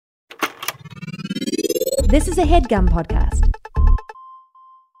This is a HeadGum podcast.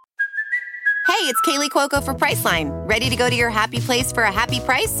 Hey, it's Kaylee Cuoco for Priceline. Ready to go to your happy place for a happy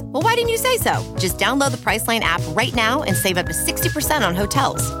price? Well, why didn't you say so? Just download the Priceline app right now and save up to 60% on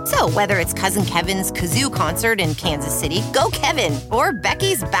hotels. So whether it's Cousin Kevin's Kazoo Concert in Kansas City, go Kevin, or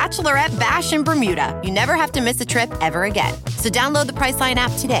Becky's Bachelorette Bash in Bermuda, you never have to miss a trip ever again. So download the Priceline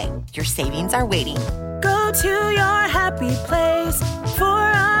app today. Your savings are waiting. Go to your happy place for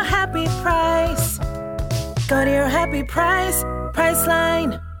a happy price. Go to your happy price,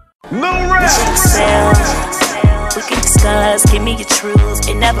 Priceline. No rap. We can discuss, give me your truths,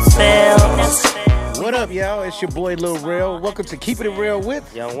 it never fails. What up, y'all? It's your boy Lil Real. Welcome to Keeping It Real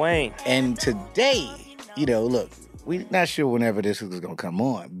with Young Wayne. And today, look, we're not sure whenever this is going to come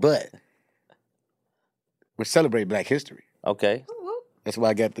on, but we're celebrating Black History. Okay. That's why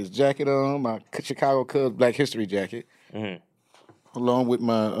I got this jacket on, my Chicago Cubs Black History jacket, along with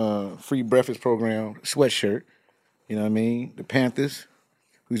my free breakfast program sweatshirt. You know what I mean? The Panthers.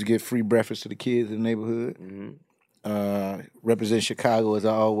 We used to give free breakfast to the kids in the neighborhood. Represent Chicago as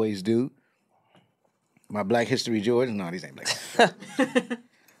I always do. My Black History Jordans. No, these ain't Black.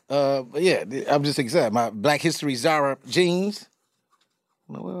 But yeah, I'm just excited. My Black History Zara jeans.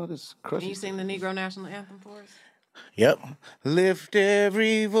 Well, this Can you sing the Negro National Anthem for us? Yep. Lift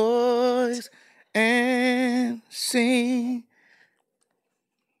every voice and sing.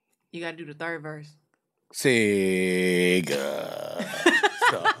 You got to do the third verse. Sing.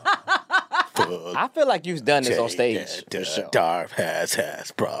 I feel like you've done this on stage. The dark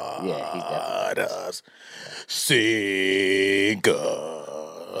has brought us. Sing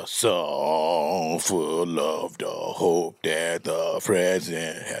a song full of the hope that the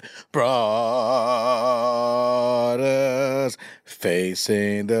present has brought us.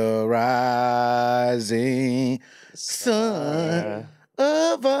 Facing the rising sun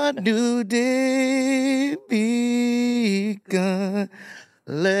of a new day begun.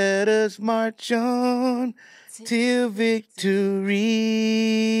 Let us march on till victory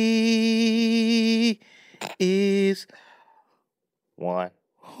is won.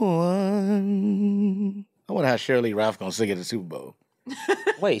 I wonder how Shirley Ralph gonna sing at the Super Bowl.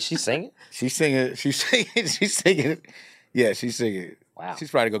 Wait, she's singing? She's singing. Yeah, she's singing. Wow. She's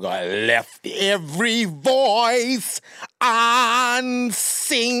probably gonna go, I left every voice and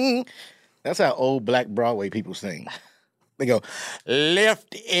sing. That's how old Black Broadway people sing. They go,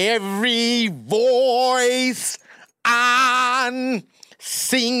 lift every voice and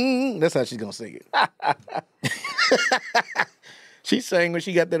sing. That's how she's going to sing it. She sang when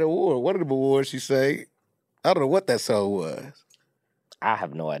she got that award. One of the awards she sang, I don't know what that song was. I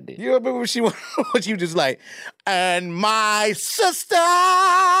have no idea. You remember when she was just like, and my sister.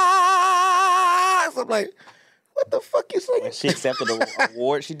 I'm like, what the fuck you singing? When she accepted the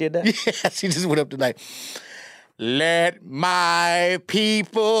award, she did that? Yeah, she just went up to like, let my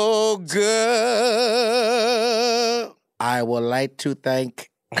people go. I would like to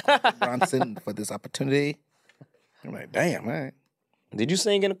thank Bronson for this opportunity. I'm like, damn, man. Did you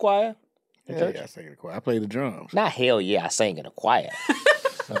sing in the choir? Yeah, I sang in the choir. I played the drums. Not hell yeah, I sang in the choir.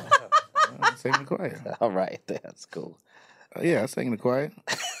 I sang in the choir. All right, that's cool. Yeah, I sang in the choir.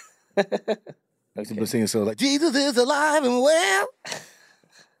 I used to be singing songs like, Jesus is alive and well.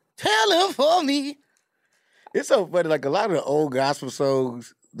 Tell him for me. It's so funny. Like a lot of the old gospel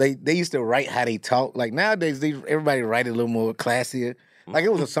songs, they used to write how they talk. Like nowadays, everybody write it a little more classier. Like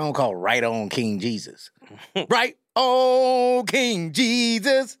it was a song called "Right On King Jesus." Right on King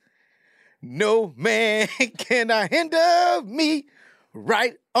Jesus, no man cannot hinder me.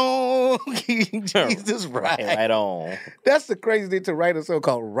 Right on King Jesus, Right on. That's the crazy thing to write a song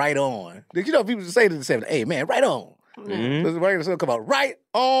called "Right On." Did you know people say to the 70s, "Hey man, right on." There's a writer song come out, right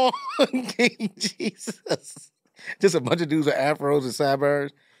on King Jesus. Just a bunch of dudes with afros and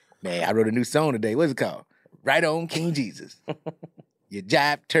sideburns. Man, I wrote a new song today. What's it called? Right on King Jesus. You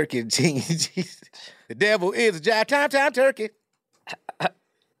jive turkey, King Jesus. The devil is a jive time turkey.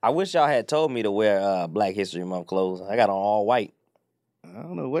 I wish y'all had told me to wear Black History Month clothes. I got on all white. I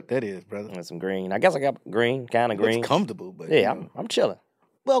don't know what that is, brother. And some green. I guess I got green, kind of green. It's comfortable, but yeah, I'm chilling.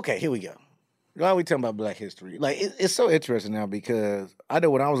 Well, okay, here we go. Why are we talking about Black history? Like, it's so interesting now because I know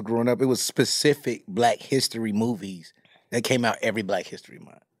when I was growing up, it was specific Black history movies that came out every Black History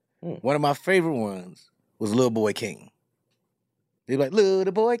Month. One of my favorite ones was Little Boy King. They're like,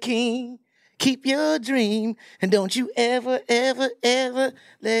 Little Boy King, keep your dream, and don't you ever, ever, ever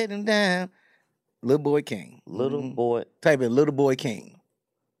let him down. Little Boy King. Little Boy. Type in Little Boy King.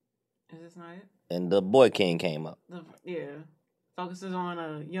 Is this not it? And the Boy King came up. Focuses on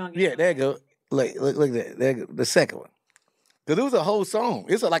a young. Yeah, there you go. Look at that. There you go. The second one. Because it was a whole song.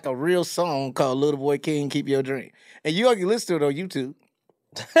 It's like a real song called Little Boy King, Keep Your Dream. And you can listen to it on YouTube.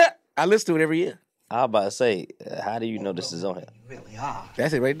 I listen to it every year. I was about to say, how do you know this is on here? You really are.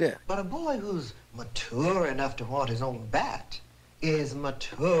 That's it right there. But a boy who's mature enough to want his own bat is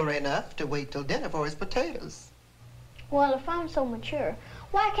mature enough to wait till dinner for his potatoes. Well, if I'm so mature,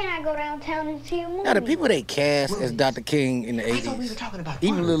 why can't I go downtown and see a movie? Now, the people they cast as Dr. King in the I thought we 80s, were talking about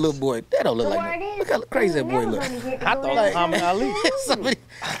even the little boy, that don't look The like word him. is, Look how crazy that boy never look. gonna get to I go thought down- Muhammad Ali.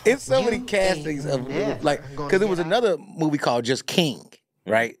 It's so many You castings ain't of never like gonna because there was get out. another movie called Just King,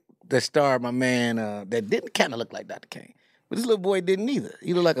 right? That starred my man that didn't kind of look like Dr. King, but this little boy didn't either.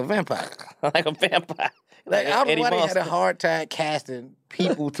 He looked like a vampire. Like a vampire. Like I don't know Eddie why they had a Munster. hard time casting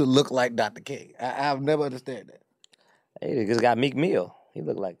people to look like Dr. King. I've never understood that. Hey, they just got Meek Mill. He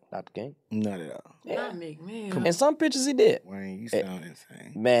looked like Dr. King. Not at all. Not Meek Mill. In some pictures he did. Wayne, you sound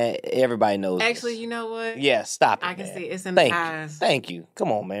insane. Man, everybody knows this. Actually, you know what? Yeah, stop it, I can man. see it's in the Thank eyes. you. Thank you.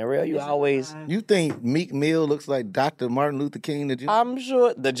 Come on, man. Real, you It's in the always... eyes. You think Meek Mill looks like Dr. Martin Luther King the Jr.? I'm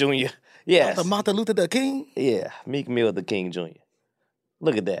sure the junior. Yes. Dr. Martin Luther the King? Yeah, Meek Mill the King Jr.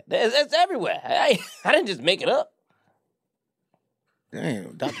 Look at that. It's everywhere. I didn't just make it up.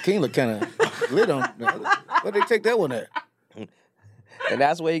 Damn, Dr. King look kind of lit on. Where'd they take that one at? And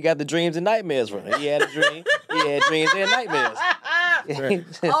that's where he got the dreams and nightmares from. He had a dream. He had dreams and nightmares.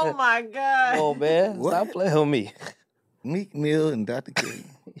 Oh my God. Oh, man. What? Stop playing with me. Meek Mill and Dr.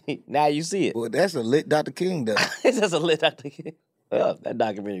 King. Now you see it. Well, that's a lit Dr. King, though. It's just a lit Dr. King. Well, that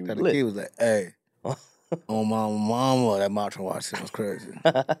documentary was Dr. lit. King was like, hey, on my mama, that Martin Watson was crazy.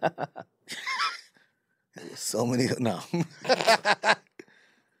 It was so many, no.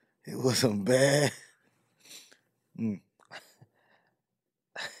 It was some bad.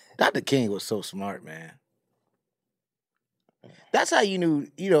 Dr. King was so smart, man. That's how you knew,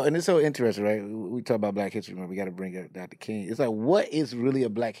 and it's so interesting, right? We talk about Black History Month. We got to bring up Dr. King. It's like, what is really a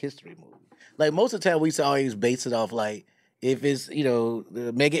Black History movie? Like, most of the time, we used to always base it off, like, if it's, the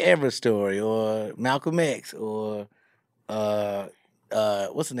Medgar Evers story or Malcolm X or,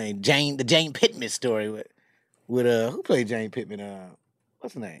 what's the name? The Jane Pittman story with who played Jane Pittman?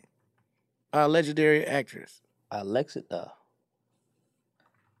 What's the name? Legendary actress. A legendary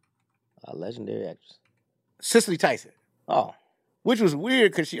actress. Cicely Tyson. Oh. Which was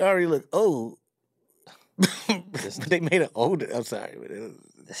weird because she already looked old. But they made her older. I'm sorry. But it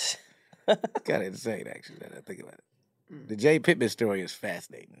was kind of insane, actually, now that I think about it. The Jay Pittman story is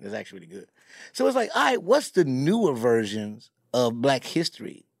fascinating. It's actually really good. So it's like, all right, what's the newer versions of Black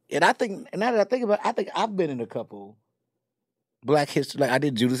history? And I think, and now that I think about it, I think I've been in a couple Black history. Like I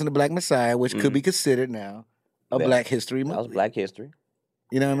did Judas and the Black Messiah, which could be considered now a Yeah. Black history movie. That was Black History.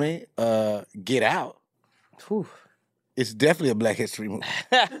 You know what I mean? Get Out. Whew. It's definitely a Black history movie.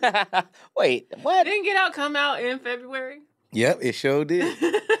 Wait, what? Didn't Get Out come out in February? Yep, it sure did.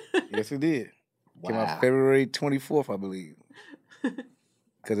 Yes, it did. Came Wow. out February 24th, I believe.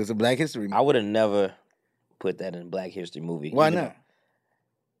 Because it's a Black history movie. I would have never put that in a Black History movie. Why even not?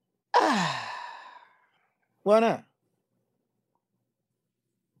 Why not?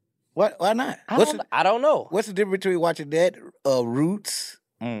 Why not? I don't know. What's the difference between watching that, Roots?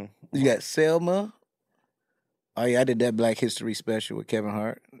 Mm. You got Selma. Oh yeah, I did that Black History special with Kevin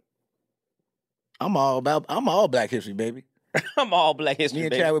Hart. I'm all Black History, baby. I'm all Black History, Me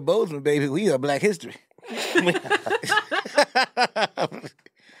and baby. Chadwick Boseman, baby, we are Black History.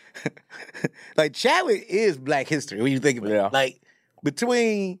 Like Chadwick is Black History when you think about Yeah. it. Like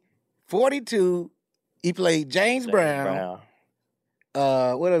between 42, he played James Brown.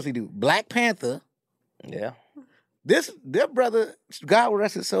 What else he do? Black Panther. Yeah. Their brother, God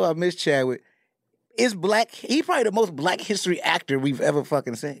rest his soul, I miss Chadwick, is black. He's probably the most Black history actor we've ever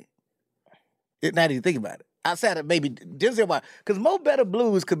fucking seen. Now that you think about it. Outside of maybe Denzel Washington. Because Mo Better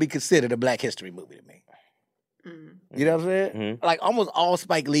Blues could be considered a Black history movie to me. You know what I'm saying? Mhm. Like almost all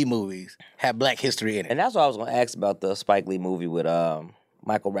Spike Lee movies have Black history in it. And that's what I was going to ask about the Spike Lee movie with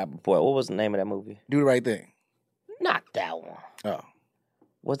Michael Rappaport. What was the name of that movie? Do the Right Thing. Not that one. Oh.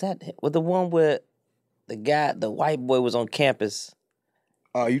 Was the one where the white boy was on campus?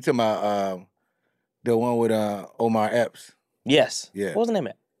 Oh, you talking about the one with Omar Epps? Yes. Yeah. What was the name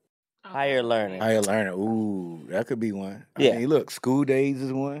of it? Higher Learning. Higher Learner. Ooh, that could be one. Yeah. I mean, look, School Days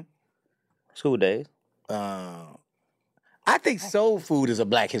is one. School Days. I think Soul Food is a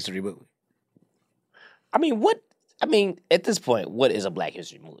Black history movie. At this point, what is a Black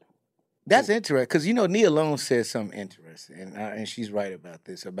History movie? That's interesting because Nia Long said something interesting, and she's right about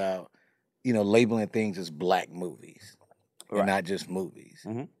this about labeling things as Black movies and not just movies.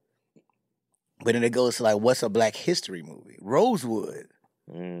 Mhm. But then it goes to like, what's a Black history movie? Rosewood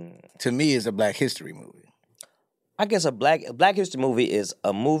to me is a Black history movie. I guess a Black History movie is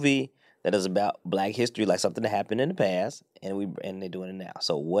a movie that is about Black history, like something that happened in the past, and they're doing it now.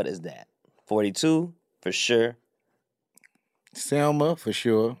 So what is that? 42 for sure. Selma for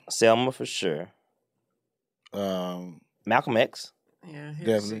sure. Selma for sure. Malcolm X. Yeah,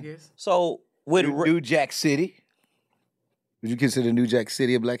 Definitely. So with New Jack City. Would you consider New Jack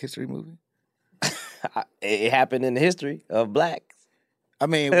City a Black history movie? it happened in the history of blacks. I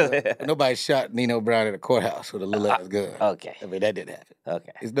mean, nobody shot Nino Brown in a courthouse with a little ass gun. Okay. I mean, that didn't happen.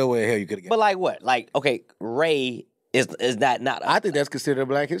 Okay. There's no way in hell you could have. But like what? Like, okay, Ray is not. I think that's considered a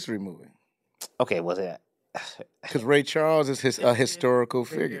Black history movie Okay, what's that? because Ray Charles is a historical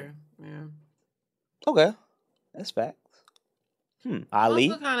figure. Yeah. Okay, that's facts. Ali.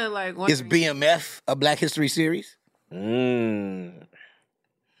 Also kind of like Is BMF a Black history series? Mm.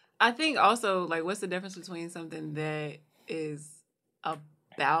 I think also like what's the difference between something that is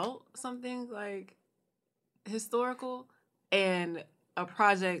about something like historical and a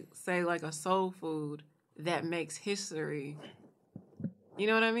project, say like a soul food that makes history. You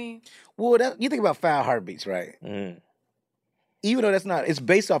know what I mean? Well, you think about Five Heartbeats, right? Even though it's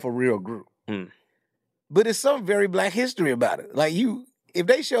based off a real group. But it's some very Black history about it. Like if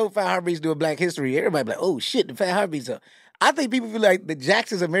they show Five Heartbeats doing Black history, everybody be like, oh shit, the Five Heartbeats are. I think people feel like the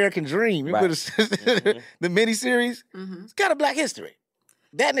Jackson's American Dream, remember the miniseries? It's got a Black history.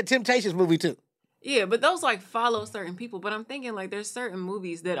 That and the Temptations movie too. Yeah, but those like follow certain people. But I'm thinking like there's certain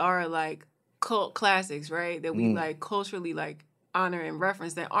movies that are like cult classics, right? That we like culturally like honor and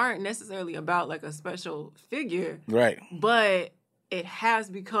reference that aren't necessarily about like a special figure. Right. But it has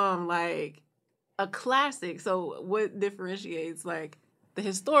become like a classic. So what differentiates like the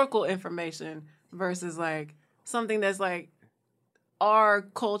historical information versus like something that's like our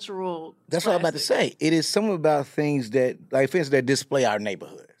cultural That's what I'm about to say. It is something about things that, like, for instance, that display our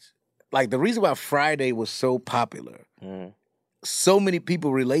neighborhoods. Like, the reason why Friday was so popular, so many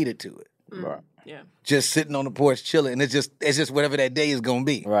people related to it. Right. Yeah. Just sitting on the porch chilling, and it's just whatever that day is gonna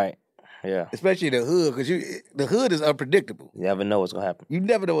be. Right. Yeah. Especially the hood, because the hood is unpredictable. You never know what's gonna happen. You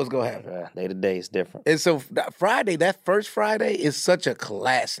never know what's gonna happen. Day to day is different. And so Friday, that first Friday, is such a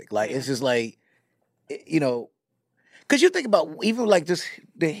classic. Like, it's just like, you know, because you think about even like just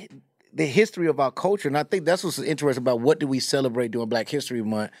the history of our culture, and I think that's what's interesting about what do we celebrate during Black History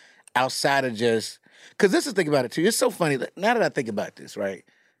Month outside of just, because this is thinking about it too. It's so funny. Now that I think about this, right,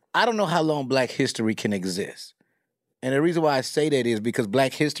 I don't know how long Black history can exist. And the reason why I say that is because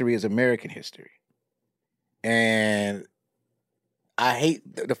Black history is American history. And I hate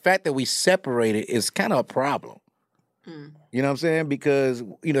the fact that we separate it is kind of a problem. You know what I'm saying? Because,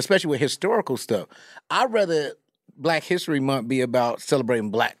 you know, especially with historical stuff, I'd rather Black History Month be about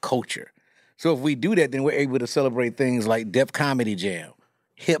celebrating Black culture. So if we do that, then we're able to celebrate things like Def Comedy Jam,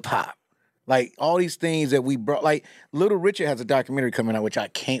 hip hop, like all these things that we brought. Like Little Richard has a documentary coming out, which I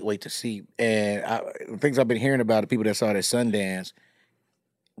can't wait to see. And things I've been hearing about, the people that saw it at Sundance,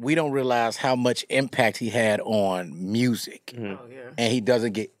 we don't realize how much impact he had on music. Oh, yeah. And he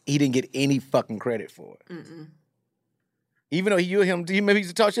didn't get any fucking credit for it. Even though he used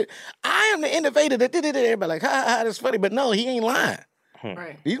to talk shit. I am the innovator that did it. Everybody like, ha, that's funny. But no, he ain't lying.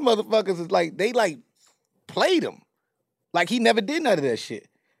 Right. These motherfuckers is like, they like played him. Like he never did none of that shit.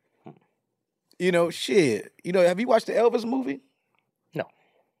 You know, shit. You know, have you watched the Elvis movie? No.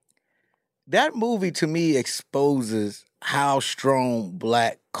 That movie to me exposes how strong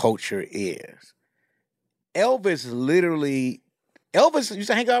Black culture is. Elvis used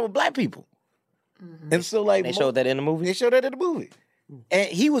to hang out with Black people. And so like They showed that in the movie? They showed that in the movie. And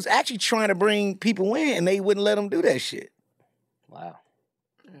he was actually trying to bring people in and they wouldn't let him do that shit. Wow.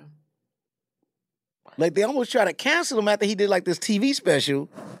 Like they almost tried to cancel him after he did like this TV special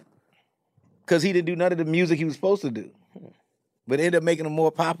because he didn't do none of the music he was supposed to do. But it ended up making him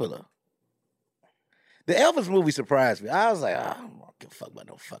more popular. The Elvis movie surprised me. I was like, I don't give a fuck about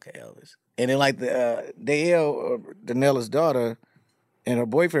no fucking Elvis. And then like Danella's daughter and her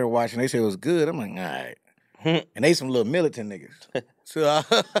boyfriend were watching, they said it was good. I'm like, all right. And they some little militant niggas. So I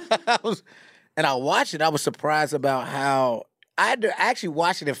watched it. I was surprised about how I actually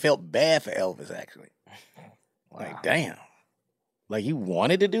watched it and felt bad for Elvis, actually. Like, damn. Like, he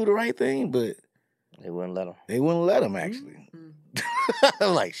wanted to do the right thing, but They wouldn't let him. They wouldn't let him, actually.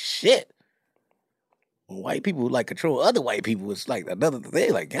 I'm like, shit. When white people like control other white people, it's like another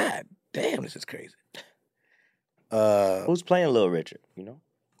thing. Like, God damn, this is crazy. Who's playing Little Richard, you know?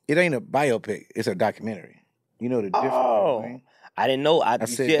 It ain't a biopic. It's a documentary. You know the difference. Oh. Right? I didn't know. I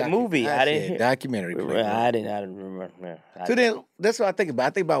said said movie. I didn't said hear. documentary. I didn't remember. Yeah, So then, that's what I think about. I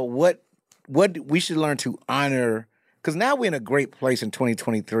think about what we should learn to honor, because now we're in a great place in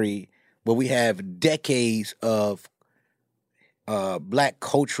 2023 but we have decades of Black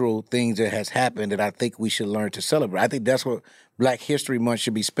cultural things that has happened that I think we should learn to celebrate. I think that's what Black History Month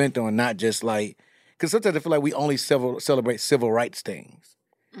should be spent on, not just like, because sometimes I feel like we only celebrate civil rights things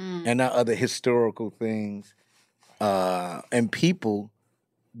and not other historical things and people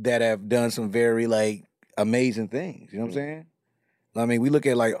that have done some very like amazing things. You know what I'm saying? I mean, we look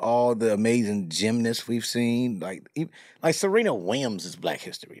at like all the amazing gymnasts we've seen. Like Serena Williams is Black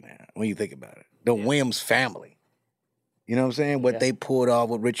history now. When you think about it, the Williams family. You know what I'm saying? What they pulled off,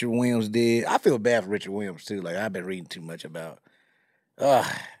 what Richard Williams did. I feel bad for Richard Williams too. Like I've been reading too much about.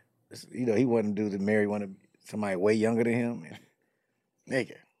 You know, he wasn't due to marry somebody way younger than him. And,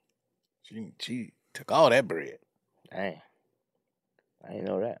 nigga, she took all that bread. Dang, I didn't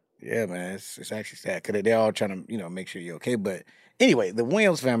know that. Yeah, man, it's actually sad because they're all trying to make sure you're okay. But anyway, the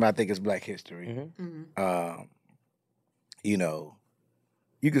Williams family, I think, is Black history. You know,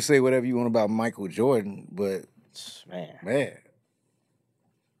 you can say whatever you want about Michael Jordan, but man,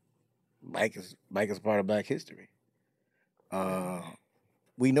 Mike is part of Black history.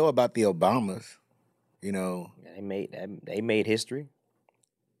 We know about the Obamas. You know, they made history.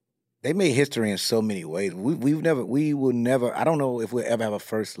 They made history in so many ways. We will never. I don't know if we'll ever have a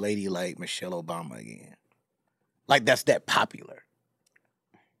first lady like Michelle Obama again. Like that's that popular.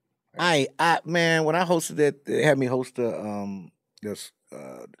 Man, when I hosted that, they had me host the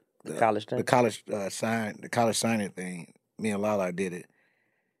college thing, the college signing thing. Me and Lala did it.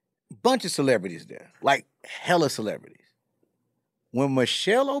 Bunch of celebrities there, like hella celebrities. When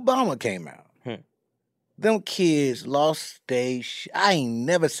Michelle Obama came out, them kids lost they I ain't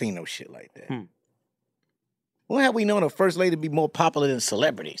never seen no shit like that. When have we known a first lady to be more popular than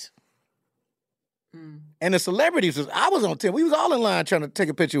celebrities? And the celebrities I was on 10. We was all in line trying to take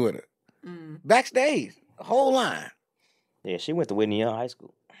a picture with her. Backstage, the whole line. Yeah, she went to Whitney Young High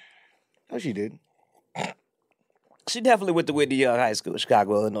School. No, she didn't. She definitely went to Whitney Young High School,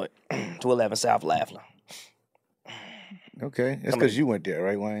 Chicago, Illinois, 211 South Laughlin. Okay, that's because you went there,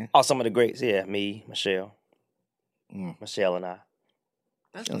 right, Wayne? Oh, some of the greats, yeah. Me, Michelle. Michelle and I.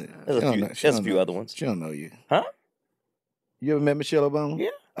 There's a few other ones. She don't know you. Huh? You ever met Michelle Obama? Yeah.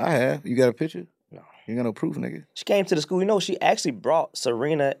 I have. You got a picture? No. You got no proof, nigga? She came to the school. You know, she actually brought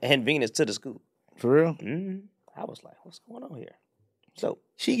Serena and Venus to the school. For real? I was like, what's going on here? So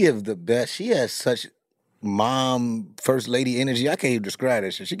she gives the best. She has such mom, first lady energy. I can't even describe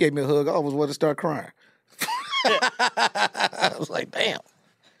that shit. She gave me a hug. I almost wanted to start crying. I was like, damn.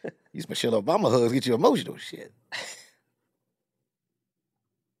 These Michelle Obama hugs get you emotional. Shit.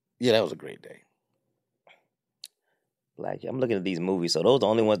 Yeah, that was a great day. Like, I'm looking at these movies, so those are the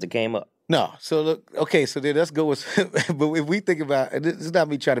only ones that came up. No, so look, okay, so then let's go with, but if we think about, and this is not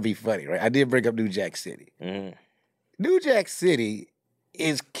me trying to be funny, right? I did bring up New Jack City. New Jack City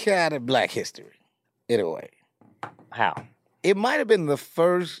is kind of Black history, in a way. How? It might have been the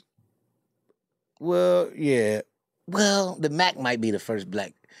first, well, yeah. Well, the Mac might be the first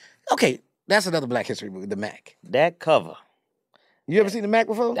Black. Okay, that's another Black history movie, the Mac. That cover. You ever seen the Mac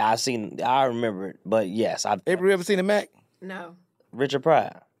before? I remember it, but yes. April, you ever seen the Mac? No. Richard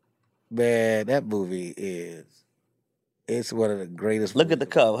Pryor. Man, that movie it's one of the greatest Look at the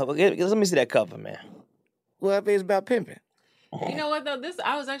cover. Let me see that cover, man. Well, I mean, it's about pimping. You know what, though?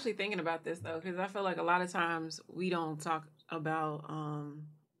 I was actually thinking about this, though, because I feel like a lot of times we don't talk about,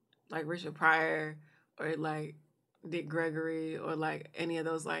 like, Richard Pryor or, like, Dick Gregory or, like, any of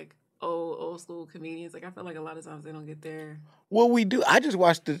those, like, old school comedians. Like, I feel like a lot of times they don't get there. Well, we do. I just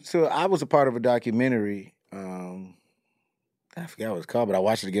watched it. So I was a part of a documentary. I forgot what it's called, but I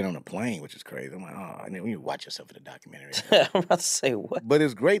watched it again on a plane, which is crazy. I'm like, oh, and then when you watch yourself in a documentary. I'm about to say what? But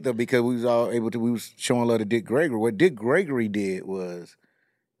it's great, though, because we was showing love to Dick Gregory. What Dick Gregory did was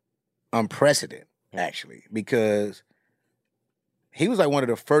unprecedented, actually, because he was like one of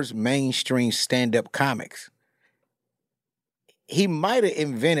the first mainstream stand-up comics. He might have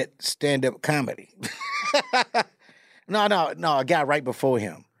invented stand-up comedy. No, a guy right before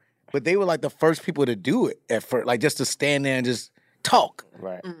him. But they were like the first people to do it at first, like just to stand there and just talk.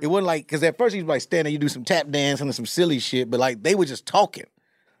 Right. It wasn't like, because at first he was like stand there, you do some tap dancing and some silly shit, but like they were just talking.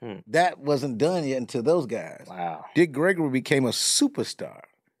 That wasn't done yet until those guys. Wow. Dick Gregory became a superstar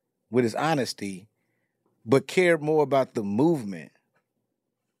with his honesty, but cared more about the movement.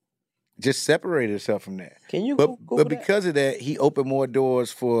 Just separated himself from that. Can you But Google because of that, he opened more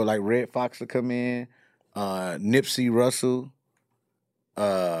doors for like Red Fox to come in, Nipsey Russell.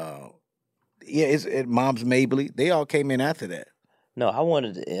 Moms Mabley. They all came in after that. No, I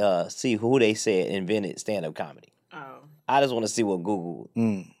wanted to see who they said invented stand-up comedy. Oh. I just want to see what Google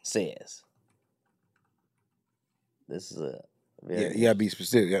says. This is Very Yeah, you gotta be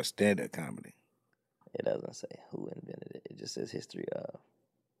specific. You got stand-up comedy. It doesn't say who invented it. It just says history of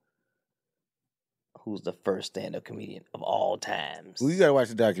who's the first stand-up comedian of all times. Well, you gotta watch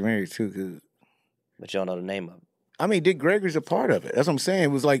the documentary too, because But you don't know the name of it. I mean, Dick Gregory's a part of it. That's what I'm saying.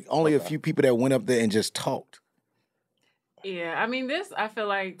 It was like only a few people that went up there and just talked. Yeah, I mean, this I feel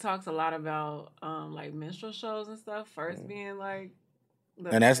like talks a lot about like minstrel shows and stuff. First being like,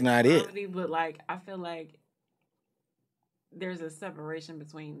 And that's not it. comedy, but like I feel like there's a separation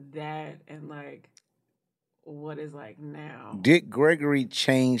between that and like what is like now. Dick Gregory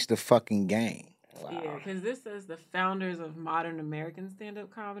changed the fucking game. Yeah, because this says the founders of modern American stand-up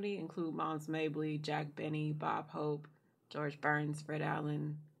comedy include Mons Mabley, Jack Benny, Bob Hope, George Burns, Fred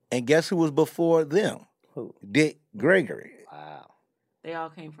Allen. And guess who was before them? Who? Dick Gregory. Wow. They all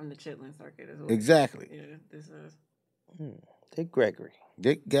came from the Chitlin circuit as well. Exactly. Yeah, this is. Dick Gregory.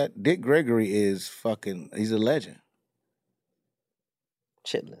 Dick Gregory is fucking, he's a legend.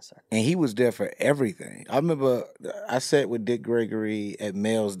 Chitlin, sir. And he was there for everything. I remember I sat with Dick Gregory at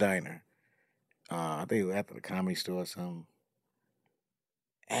Mel's Diner. I think it was after the Comedy Store or something.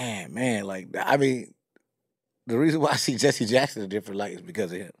 And man, like, I mean, the reason why I see Jesse Jackson in a different light is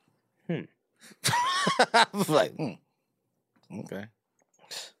because of him. I was like, okay.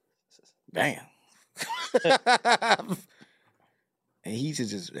 Damn. And he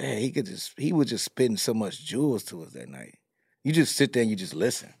just, man, he was just spitting so much jewels to us that night. You just sit there and you just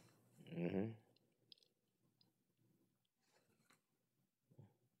listen. Mm-hmm.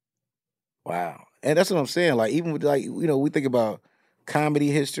 Wow. And that's what I'm saying. Like, even with, like, you know, we think about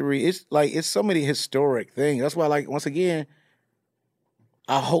comedy history. It's like, it's so many historic things. That's why, like, once again,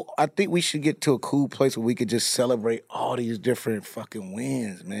 I think we should get to a cool place where we could just celebrate all these different fucking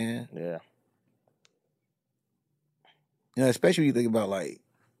wins, man. Yeah. You know, especially when you think about, like,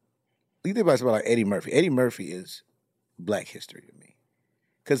 like Eddie Murphy. Eddie Murphy is Black history to me.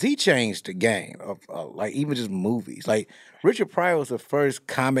 Because he changed the game of, like, even just movies. Like, Richard Pryor was the first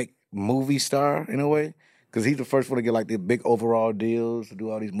comic movie star, in a way. Because he's the first one to get, like, the big overall deals, to do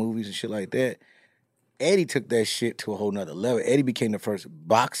all these movies and shit like that. Eddie took that shit to a whole nother level. Eddie became the first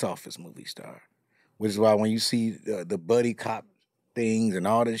box office movie star. Which is why when you see the buddy cop things and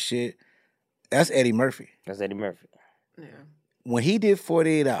all this shit, that's Eddie Murphy. That's Eddie Murphy. Yeah. When he did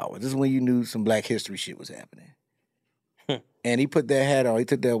 48 Hours, this is when you knew some Black history shit was happening. And he put that hat on. He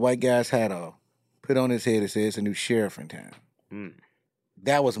took that white guy's hat off, put on his head and said, it's a new sheriff in town.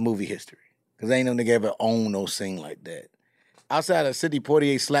 That was movie history. Because ain't no nigga ever owned no scene like that. Outside of Sidney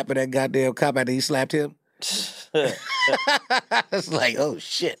Poitier slapping that goddamn cop after he slapped him. It's like, oh,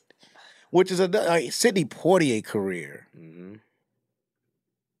 shit. Which is a like, Sidney Poitier career. Mm-hmm.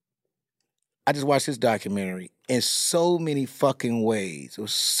 I just watched this documentary in so many fucking ways. It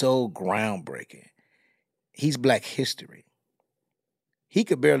was so groundbreaking. He's Black history. He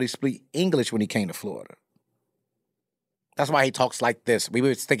could barely speak English when he came to Florida. That's why he talks like this. We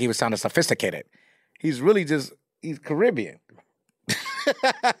would think he was sounding sophisticated. He's really just, he's Caribbean.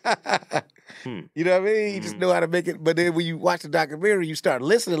 You know what I mean? He just know how to make it. But then when you watch the documentary, you start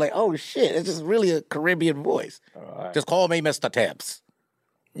listening like, oh shit, it's just really a Caribbean voice. Right. Just call me Mr. Tibbs.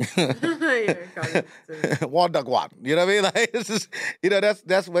 Wandagwan. You know what I mean? Like, it's just, you know,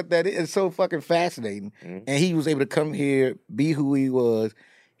 that's what that is. It's so fucking fascinating. And he was able to come here, be who he was.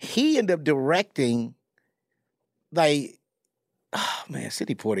 He ended up directing, like, oh man,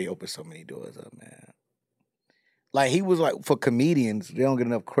 Sidney Poitier opened so many doors up, man. Like, he was like, for comedians, they don't get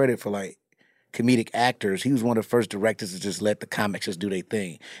enough credit for like comedic actors. He was one of the first directors to just let the comics just do their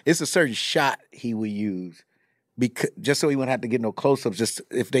thing. It's a certain shot he would use. Because, just so he wouldn't have to get no close-ups, just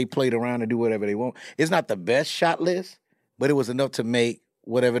if they played around and do whatever they want. It's not the best shot list, but it was enough to make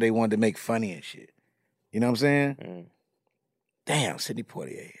whatever they wanted to make funny and shit. You know what I'm saying? Damn, Sidney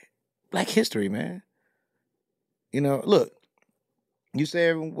Poitier. Black history, man. You know, look, you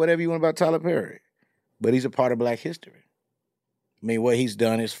say whatever you want about Tyler Perry, but he's a part of Black history. I mean, what he's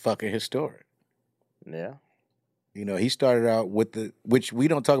done is fucking historic. Yeah. You know, he started out with which we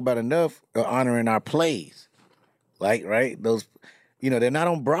don't talk about enough, honoring our plays. Like, right? Those, you know, they're not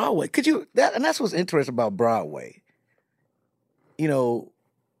on Broadway. And that's what's interesting about Broadway. You know,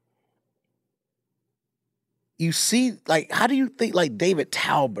 you see, like, how do you think, like, David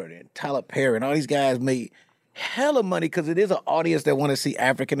Talbot and Tyler Perry and all these guys made hella money because it is an audience that want to see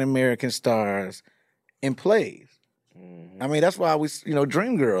African-American stars in plays. I mean, that's why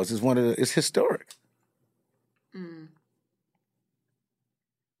Dreamgirls is it's historic.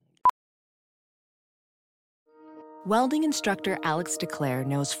 Welding instructor Alex DeClaire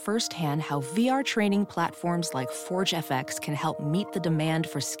knows firsthand how VR training platforms like ForgeFX can help meet the demand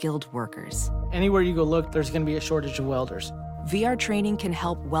for skilled workers. Anywhere you go look, there's going to be a shortage of welders. VR training can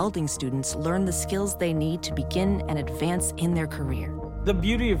help welding students learn the skills they need to begin and advance in their career. The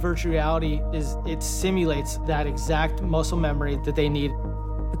beauty of virtual reality is it simulates that exact muscle memory that they need.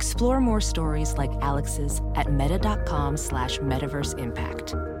 Explore more stories like Alex's at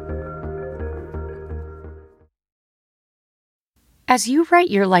meta.com/metaverseimpact. As you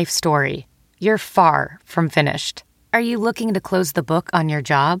write your life story, you're far from finished. Are you looking to close the book on your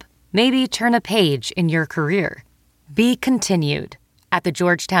job? Maybe turn a page in your career? Be continued at the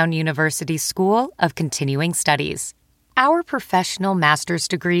Georgetown University School of Continuing Studies. Our professional master's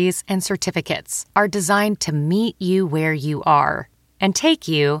degrees and certificates are designed to meet you where you are and take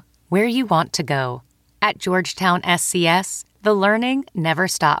you where you want to go. At Georgetown SCS, the learning never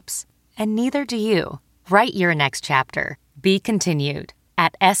stops, and neither do you. Write your next chapter. Be continued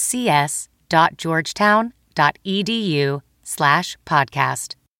at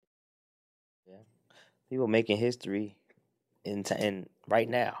scs.georgetown.edu/podcast. People making history in right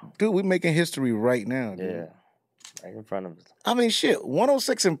now. Dude, we're making history right now, dude. Yeah. Right in front of us. I mean, shit,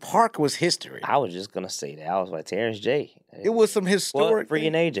 106 in Park was history. I was just going to say that. I was like, Terrence J. It was some historic... Free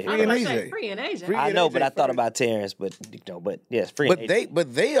and AJ. Free and AJ. I know, but I thought about Terrence, but yes, Free and AJ.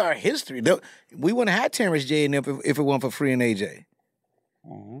 But they are history. We wouldn't have had Terrence J in them if it weren't for Free and AJ.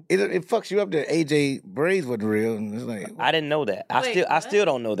 Mm-hmm. It fucks you up that AJ braids wasn't real. And it's like, I didn't know that. I still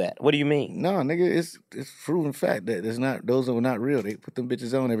don't know that. What do you mean? No, nigga, it's proven fact that those are not real. They put them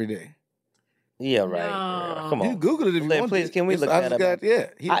bitches on every day. Yeah, right. No. Come on. You Google it if you want please, to. can we look that up? Yeah,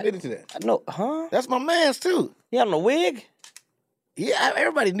 he admitted to that. No, huh? That's my man's too. He on the wig? Yeah,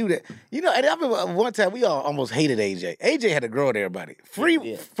 everybody knew that. You know, and I remember one time we all almost hated AJ. AJ had to grow at everybody. Free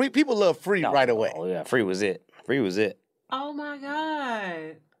people love Free right away. Oh yeah, Free was it. Free was it. Oh my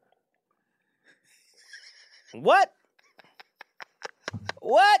God. What?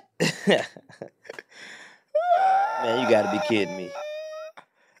 What? Man, you gotta be kidding me.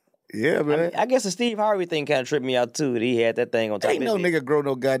 Yeah, man. I guess the Steve Harvey thing kind of tripped me out too. That he had that thing on top. Ain't no nigga grow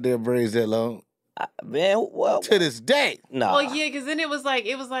no goddamn braids that long. Man, well, to this day. No. Well, yeah, because then it was like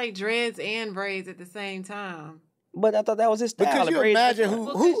dreads and braids at the same time. But I thought that was his style. Because you imagine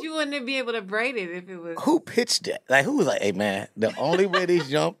who you wouldn't be able to braid it if it was. Who pitched that? Like who was like, hey man, the only way these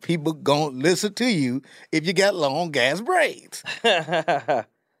young people gonna listen to you if you got long ass braids.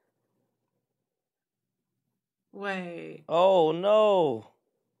 Wait. Oh no.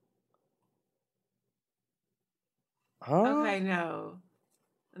 Huh? Okay, no.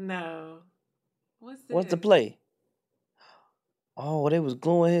 What's the play? Oh, they was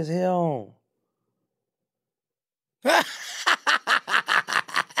gluing his hair on.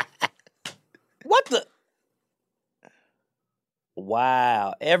 What the?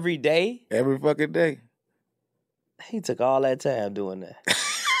 Wow. Every day? Every fucking day. He took all that time doing that.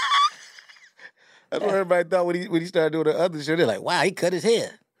 That's what everybody thought when he started doing the other shit. They're like, wow, he cut his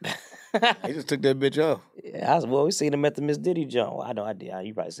hair. He just took that bitch off. Yeah, we seen him at the Miss Diddy joint. I know I did.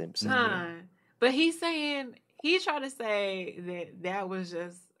 You probably seen him. But he tried to say that was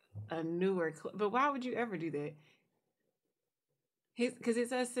just a newer clip. But why would you ever do that? Because it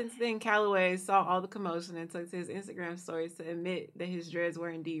says since then, Calloway saw all the commotion and took to his Instagram stories to admit that his dreads were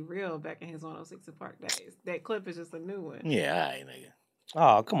indeed real back in his 106 in Park days. That clip is just a new one. Yeah, all right, nigga.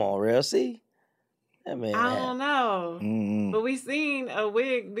 Oh, come on, real. See? That man. I don't know. Mm-hmm. But we seen a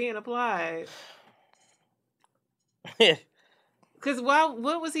wig being applied. Because what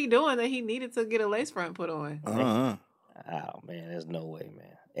was he doing that he needed to get a lace front put on? Uh-huh. Oh, man, there's no way,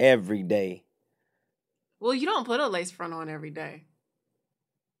 man. Every day. Well, you don't put a lace front on every day.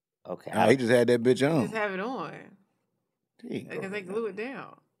 Okay. He just had that bitch on. Just have it on. Because they glue it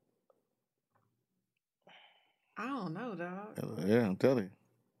down. I don't know, dog. Yeah, I'm telling you.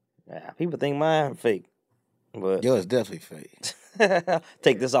 Yeah, people think mine fake. But yo, it's definitely fake.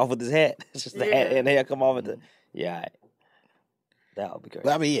 Take this off with this hat. It's just the hat and the hair come off with the... Yeah, all right. That would be great.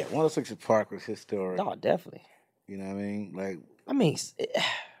 But I mean, yeah, 106 Park was historic. Oh, definitely. You know what I mean? Like, I mean,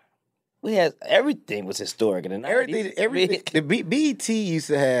 we had everything was historic in the 90s. Everything. The BET used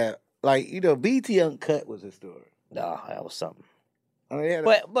to have, like, you know, BET Uncut was historic. No, that was something. I mean,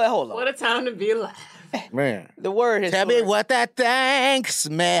 but hold on. What a time to be alive. Man. The word historic. Tell me what that thing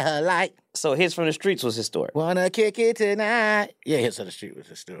smell like. So Hits from the Streets was historic. Wanna kick it tonight. Yeah, Hits from the Street was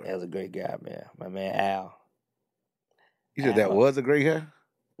historic. That was a great guy, man. My man Al. You said that was a great guy?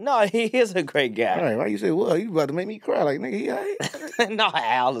 No, he is a great guy. All right, why you say, well, you about to make me cry like, nigga, he all right? No,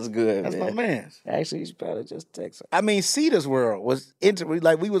 Al is good, That's man. my man's. Actually, you should probably just text him. I mean, Cedar's World was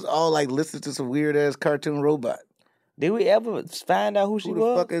like, we was all like listening to some weird-ass cartoon robot. Did we ever find out who she was? Who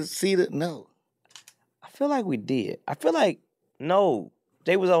the fuck is Cedar? No. I feel like we did. I feel like, no,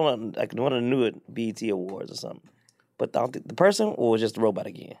 they was on like one of the new BET Awards or something. But the person or was just the robot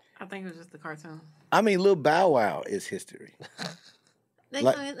again? I think it was just the cartoon. I mean, Lil Bow Wow is history.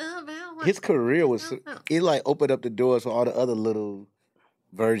 Like, his career was it like opened up the doors for all the other little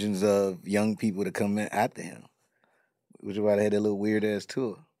versions of young people to come in after him, which is why they had that little weird ass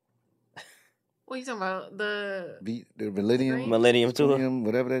tour. What are you talking about? The Millennium Tour,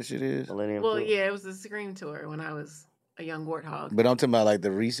 whatever that shit is. Millennium Tour. Yeah, it was the Scream tour when I was a young warthog. But I'm talking about like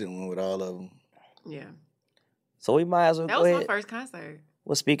the recent one with all of them. Yeah. So we might as well that go was ahead. my first concert.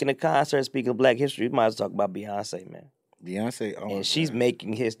 Well, speaking of concerts, speaking of Black history, we might as well talk about Beyonce, man. Beyonce, and she's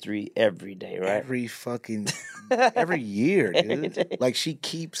making history every day, right? Every year, dude. Like she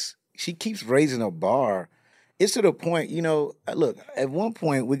keeps raising a bar. It's to the point, look, at one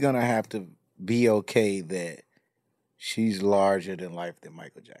point we're gonna have to be okay that she's larger than life than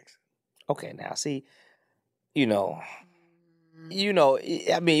Michael Jackson. Okay, now see, I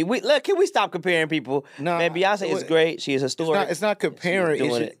mean, can we stop comparing people? No, man, Beyonce is great. She is historic. It's not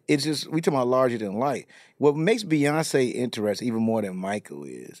comparing. It's just we talking about larger than life. What makes Beyonce interesting even more than Michael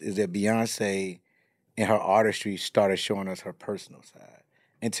is that Beyonce and her artistry started showing us her personal side.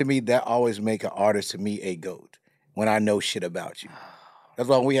 And to me, that always make an artist, to me, a GOAT when I know shit about you. That's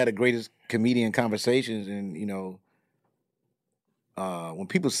why we had the greatest comedian conversations and, when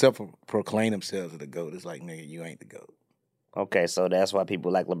people self-proclaim themselves as the GOAT, it's like, nigga, you ain't the GOAT. Okay, so that's why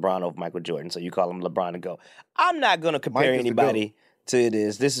people like LeBron over Michael Jordan. So you call him LeBron and go. I'm not going to compare anybody to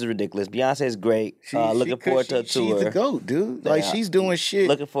this. This is ridiculous. Beyonce is great. Looking forward to a tour. She's the GOAT, dude. Like, she's doing shit.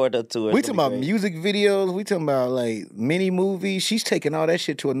 Looking forward to a tour. We talking about music videos. We talking about, like, mini movies. She's taking all that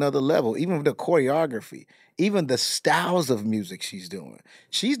shit to another level. Even the choreography. Even the styles of music she's doing.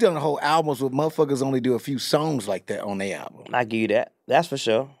 She's done whole albums where motherfuckers only do a few songs like that on their album. I give you that. That's for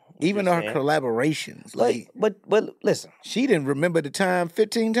sure. Even her collaborations. But listen. She didn't remember the time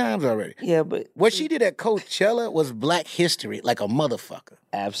 15 times already. Yeah, but what she did at Coachella was Black history like a motherfucker.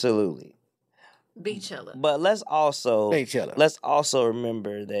 Absolutely. Beachella. But let's also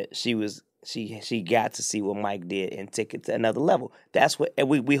remember that she got to see what Mike did and take it to another level. That's what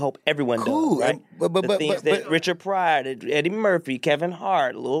we hope everyone does, right? But things that Richard Pryor, Eddie Murphy, Kevin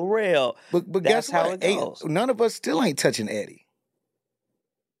Hart, Lil Rel. But that's guess how what? it goes. None of us still ain't touching Eddie.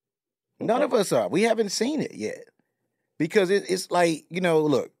 None of us are. We haven't seen it yet. Because it's like,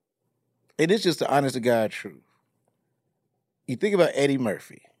 look, it is just the honest to God truth. You think about Eddie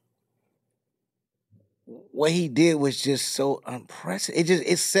Murphy. What he did was just so unprecedented.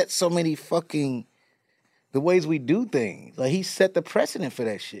 It set so many the ways we do things. Like, he set the precedent for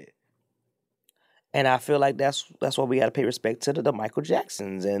that shit. And I feel like that's why we got to pay respect to the Michael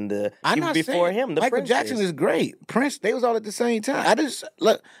Jacksons and him. Michael Jackson is great. Prince, they was all at the same time.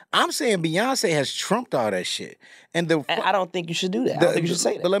 I'm saying Beyonce has trumped all that shit. And I don't think you should do that. I don't think you should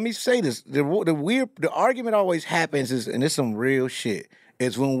say that. But let me say this: the argument always happens and it's some real shit.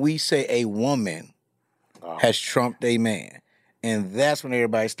 Is when we say a woman has trumped a man. And that's when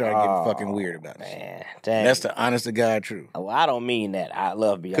everybody started getting fucking weird about it. Man, dang. That's the honest to God truth. Well, I don't mean that. I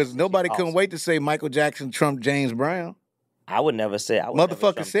love Beyonce. Because nobody couldn't wait to say Michael Jackson trumped James Brown. I would never say it.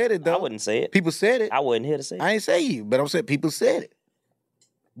 Motherfucker said it, though. I wouldn't say it. People said it. I wasn't here to say it. I ain't say you, but I'm saying people said it.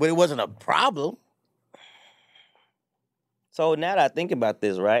 But it wasn't a problem. So now that I think about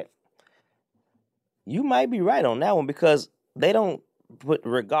this, right, you might be right on that one because they don't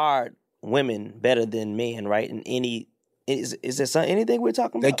regard women better than men, right? In any... Is there anything we're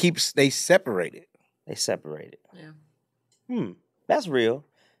talking about? They separate it. They separate it. Yeah. That's real.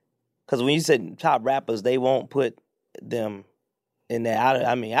 Because when you said top rappers, they won't put them in there.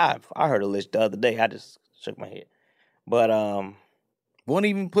 I heard a list the other day. I just shook my head. But won't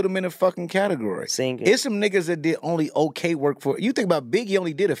even put them in a fucking category. Singing. It's some niggas that did only okay work for. You think about Biggie, he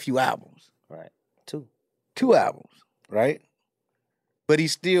only did a few albums. Right. 2 albums, right? But he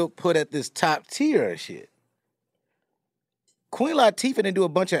still put at this top tier of shit. Queen Latifah didn't do a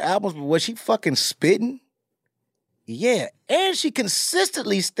bunch of albums, but was she fucking spitting? Yeah. And she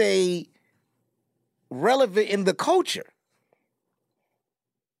consistently stayed relevant in the culture.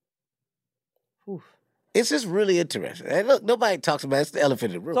 Oof. It's just really interesting. And look, nobody talks about it. It's the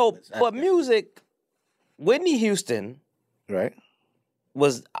elephant in the room. So, but music, Whitney Houston, right,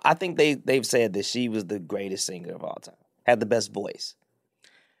 I think they've said that she was the greatest singer of all time, had the best voice.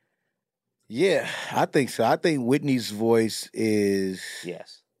 Yeah, I think so. I think Whitney's voice is...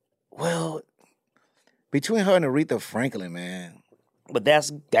 Yes. Well, between her and Aretha Franklin, man. But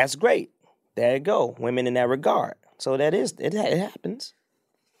that's great. There you go. Women in that regard. So it happens.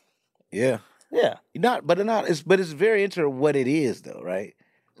 Yeah. Yeah. But it's very interesting what it is, though, right?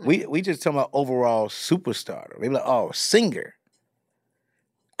 We just talking about overall superstar. Maybe like, singer.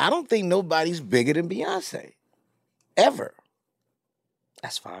 I don't think nobody's bigger than Beyonce. ever.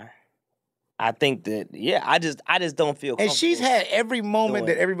 That's fine. I think that, I just don't feel comfortable. And she's had every moment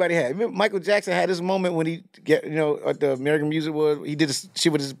that everybody had. Remember Michael Jackson had this moment when he at the American Music Awards, he did this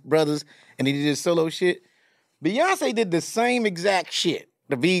shit with his brothers and he did his solo shit. Beyonce did the same exact shit.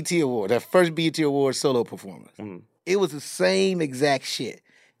 The BET Award, that first BET Award solo performance. Mm-hmm. It was the same exact shit.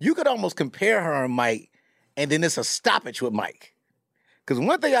 You could almost compare her and Mike, and then it's a stoppage with Mike. Because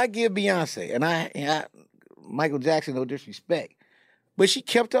one thing I give Beyonce, and I Michael Jackson, no disrespect, but she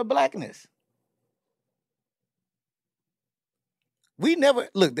kept her blackness. We never,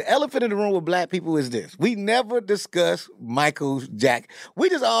 look, the elephant in the room with black people is this. We never discuss Michael Jackson. We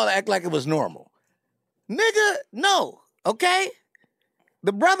just all act like it was normal. Nigga, no, okay?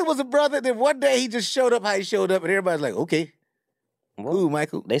 The brother was a brother, then one day he just showed up how he showed up, and everybody's like, okay. Well, ooh,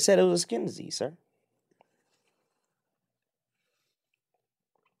 Michael. They said it was a skin disease, sir.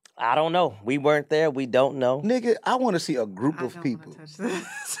 I don't know. We weren't there. We don't know. Nigga, I want to see a group of people.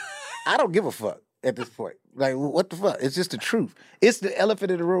 I don't give a fuck at this point. Like, what the fuck? It's just the truth. It's the elephant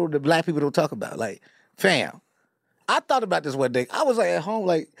in the room that black people don't talk about. Like, fam. I thought about this one day. I was like at home,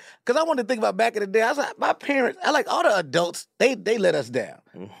 like, because I wanted to think about back in the day. I was like, my parents, all the adults, they let us down.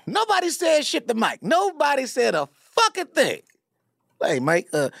 Nobody said shit to Mike. Nobody said a fucking thing. Hey, Mike,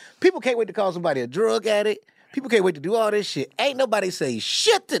 people can't wait to call somebody a drug addict. People can't wait to do all this shit. Ain't nobody say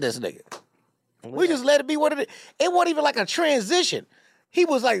shit to this nigga. We just let it be what it is. It wasn't even like a transition. He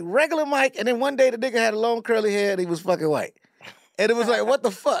was like regular Mike, and then one day the nigga had a long curly hair and he was fucking white. And it was like, what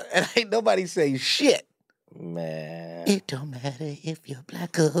the fuck? And ain't nobody say shit. Man. It don't matter if you're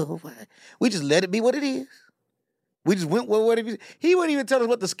black or white. We just let it be what it is. We just went with what it is. He wouldn't even tell us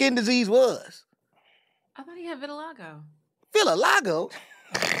what the skin disease was. I thought he had vitiligo. Vitiligo?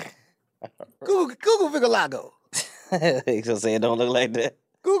 Google vitiligo. He's gonna say it don't look like that.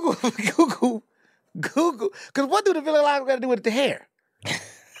 Google. Because what do the vitiligo got to do with the hair?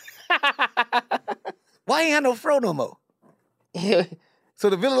 Why ain't had no fro no more? So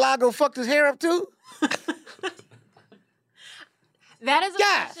the vitiligo fucked his hair up too? That is a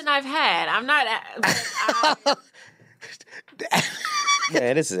question I've had. I'm not.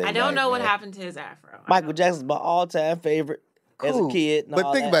 I don't know what happened to his afro. Michael Jackson's my all-time favorite as a kid.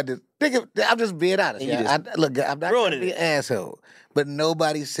 But think about this. I'm just being honest. Look, I'm not going to be an asshole. But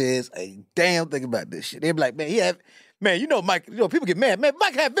nobody says a damn thing about this shit. They're like, man, Mike, people get mad. Man,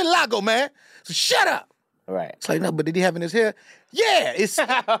 Mike had vitiligo, man. So shut up. Right. It's like, no, but did he have in his hair? Yeah.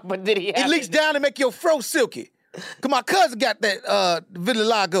 But did he have it? Leaks down and make your fro silky. Because my cousin got that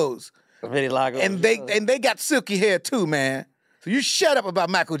vitilagos. And they got silky hair too, man. So you shut up about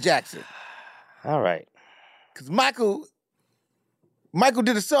Michael Jackson. All right. Because Michael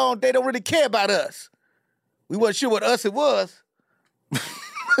did a song, They Don't Really Care About Us. We wasn't sure what us it was.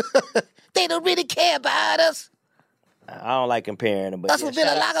 They don't really care about us. I don't like comparing them. But that's what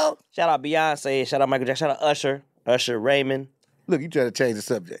vitiligo. Shout out Beyonce. Shout out Michael Jackson. Shout out Usher Raymond. Look, you trying to change the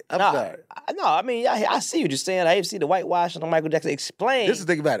subject. I'm sorry. I mean, I see what you're saying. I even see the whitewashing on Michael Jackson. Explain. This is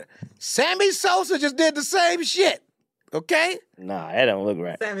the thing about it. Sammy Sosa just did the same shit. Okay? Nah, that don't look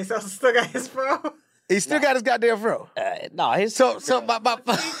right. Sammy Sosa still got his fro. He still got his goddamn fro. So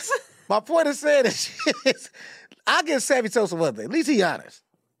my point of saying this shit is, I give Sammy Sosa one thing. At least he honest.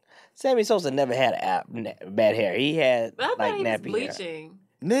 Sammy Sosa never had bad hair. He had like nappy bleaching.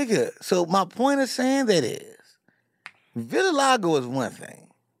 Hair. Nigga, so my point of saying that is, vitiligo is one thing.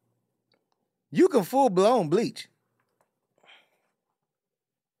 You can full-blown bleach.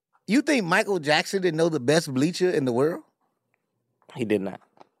 You think Michael Jackson didn't know the best bleacher in the world? He did not.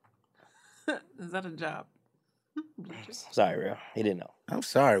 Is that a job? Sorry, real. He didn't know. I'm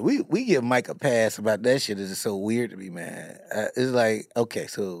sorry. We give Mike a pass about that shit. It's just so weird to me, man. It's like, okay,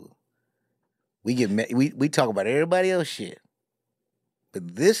 so we talk about everybody else shit.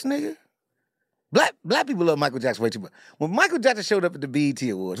 But this nigga, black people love Michael Jackson way too much. When Michael Jackson showed up at the BET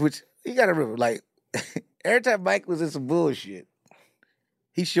Awards, which you gotta remember, like, every time Mike was in some bullshit,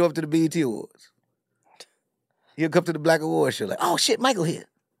 he'd show up to the BET Awards. He'll come to the Black Awards show like, oh shit, Michael here.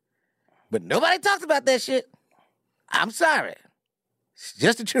 But nobody talks about that shit. I'm sorry. It's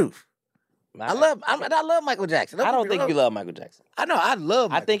just the truth. I love Michael Jackson. I don't think you love Michael Jackson. I know, I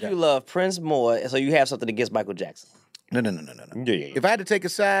love Michael Jackson. You love Prince more, so you have something against Michael Jackson. No. Yeah. If I had to take a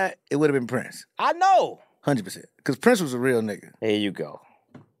side, it would have been Prince. I know. 100%. Because Prince was a real nigga. There you go.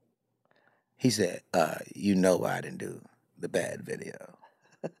 He said, you know why I didn't do the bad video.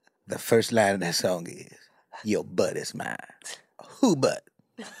 The first line of that song is, your butt is mine. Who butt?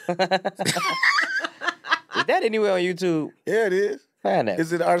 Is that anywhere on YouTube? Yeah, it is. Find that.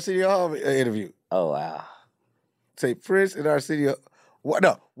 It's in the Arsenio Hall interview. Oh, wow. Say Prince and Arsenio.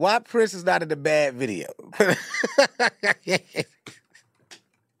 Why Prince is not in the Bad video?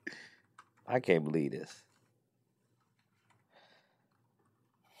 I can't believe this.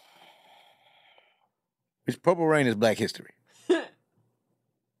 It's Purple Rain is Black History.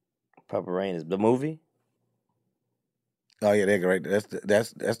 Purple Rain is the movie? Oh yeah, there you go. Right.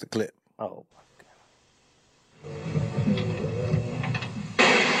 That's the clip. Oh.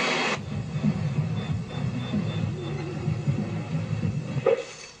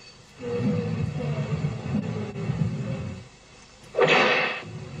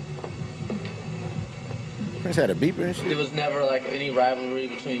 Prince had a beeper and shit. There was never like any rivalry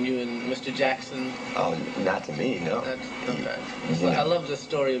between you and Mr. Jackson? Oh, not to me, no. Okay. I love the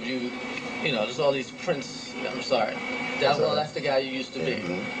story of you, just all these Prince, I'm sorry. That's the guy you used to be.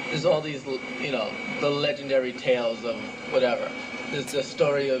 Mm-hmm. There's all these, the legendary tales of whatever. There's the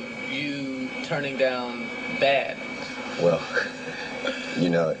story of you turning down Bad. Well,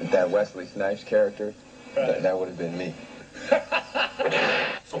 that Wesley Snipes character, right. that would have been me.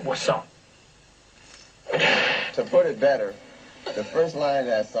 So what's up? To put it better, the first line of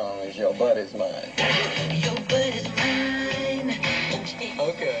that song is "Your butt is mine." Your butt is mine.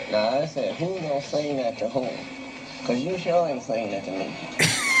 Okay. Now I said, who gonna sing that to whom? Cause you sure ain't saying that to me,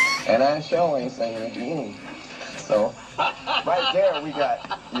 and I sure ain't saying it to you. So right there we got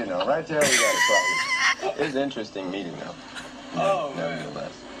a problem. It's interesting meeting them. Oh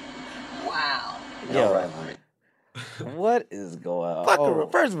nevertheless. Wow. No rivalry. What is going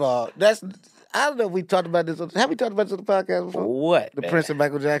on? First of all, I don't know if we talked about this. Have we talked about this on the podcast before? What? The Prince and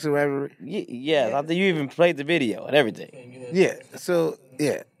Michael Jackson rivalry? Yes, I think you even played the video and everything. Yeah, so,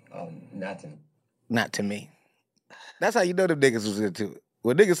 yeah. Not to me. That's how you know them niggas was into it.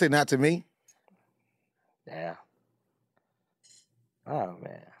 When niggas say not to me. Yeah. Oh,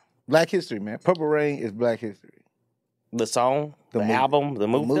 man. Black history, man. Purple Rain is Black history. The song, the album, the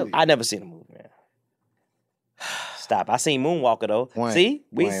movie. I never seen the movie, man. Stop. I seen Moonwalker, though. That's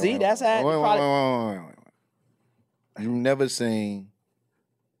how... Wait. You've never seen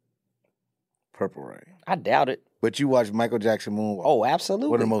Purple Rain. I doubt it. But you watched Michael Jackson Moonwalker. Oh, absolutely.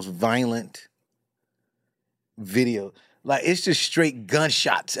 One of the most violent videos. Like, it's just straight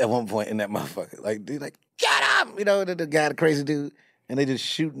gunshots at one point in that motherfucker. Like, dude, like, get him! The guy, the crazy dude. And they just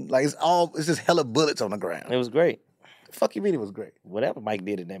shooting. Like, it's just hella bullets on the ground. It was great. Fuck you mean it was great? Whatever Mike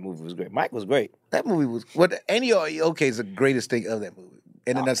did in that movie was great. Mike was great. That movie was... N.E.R.E.O.K. is the greatest thing of that movie.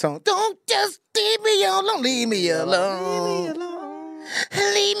 And then that song, don't just leave me alone, leave me alone. Leave me alone.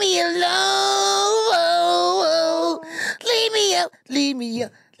 Leave me alone. Oh, oh. Leave me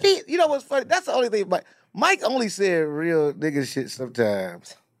up. You know what's funny? That's the only thing. Mike only said real nigga shit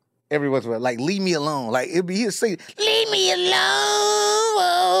sometimes. Every once in a while. Like, leave me alone. Like, he'll sing, leave me alone.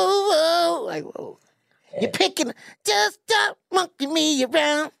 Oh, oh. Like, whoa. You're picking, just stop monkeying me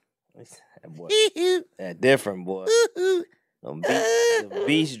around. That boy, that different, boy. The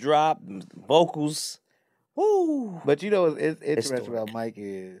beats drop, vocals. Woo. But it's interesting about Mike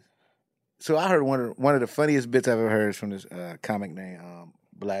is, so I heard one of the funniest bits I've ever heard is from this comic named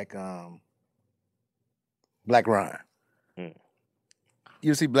Black Ron.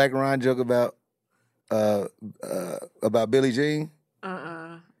 You see Black Ron joke about Billie Jean?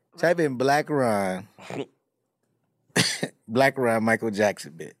 Type in Black Ron. Black Ron Michael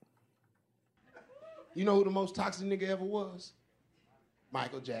Jackson bit. You know who the most toxic nigga ever was?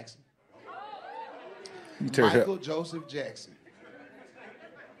 Michael Jackson. Michael Joseph Jackson.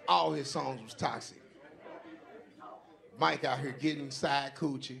 All his songs was toxic. Mike out here getting side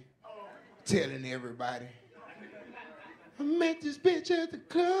coochie, telling everybody, I met this bitch at the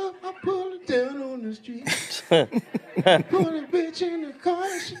club, I pulled her down on the street. Put a bitch in the car,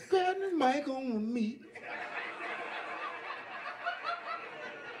 and she grabbed the mic on me.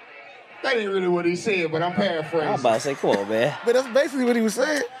 That ain't really what he said, but I'm paraphrasing. I'm about to say, come on, man. But that's basically what he was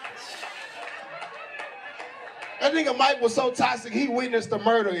saying. That nigga Mike was so toxic, he witnessed the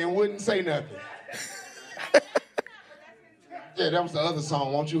murder and wouldn't say nothing. Yeah, that was the other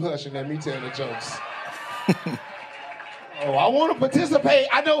song, Won't You Hush, and let me tell the jokes. Oh, I want to participate.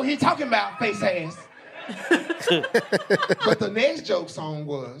 I know what he's talking about, face ass. But the next joke song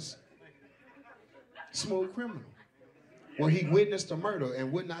was Smooth Criminal, where he witnessed a murder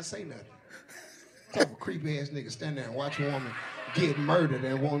and would not say nothing. Type of creepy ass nigga stand there and watch a woman get murdered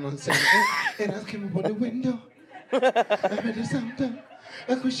and won't say nothing. And I came up on the window. I heard the sound of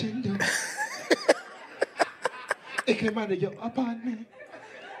a crescendo. It came out of your apartment.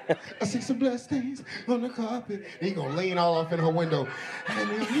 I see some blood stains on the carpet. And he gonna lean all off in her window. And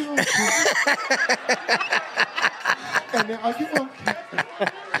then are you okay? And then are you okay?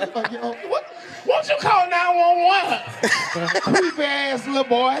 Are you okay? What don't you call 911? Creepy ass little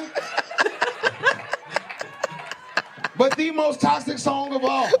boy. But the most toxic song of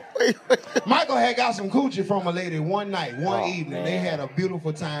all. Michael had got some coochie from a lady one night, one evening. Man. They had a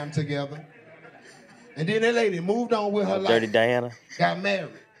beautiful time together. And then that lady moved on with her life. Dirty Diana? Got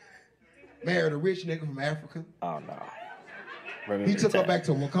married. Married a rich nigga from Africa. Oh, no. He took her back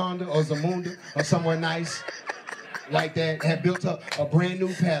to Wakanda or Zamunda or somewhere nice like that. Had built up a brand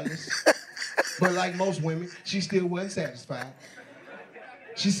new palace. But like most women, she still wasn't satisfied.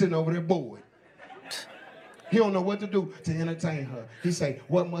 She's sitting over there bored. He don't know what to do to entertain her. He say,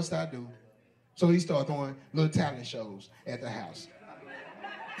 what must I do? So he started throwing little talent shows at the house.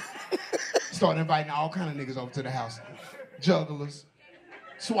 Started inviting all kind of niggas over to the house. Jugglers,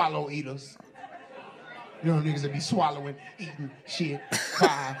 swallow eaters. You know niggas that be swallowing, eating shit,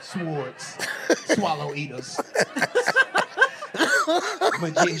 5 swords, swallow eaters.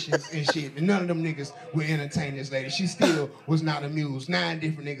 Magicians and shit. And none of them niggas would entertain this lady. She still was not amused. 9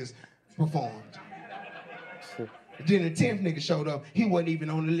 different niggas performed. Then the 10th nigga showed up. He wasn't even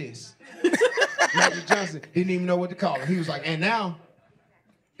on the list. Magic Johnson didn't even know what to call him. He was like, and now,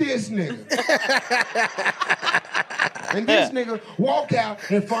 this nigga. And this nigga walked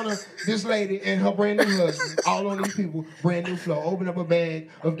out in front of this lady and her brand new husband, all on these people, brand new floor, opened up a bag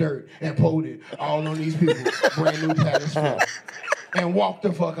of dirt and poured it all on these people, brand new palace floor, and walked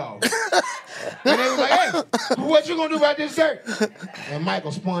the fuck off. And they was like, hey, what you gonna do about this dirt? And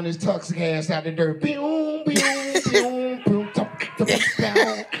Michael spun his toxic ass out the dirt. Boom, boom, boom, boom,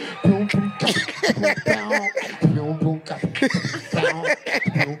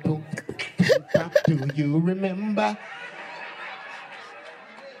 do you remember?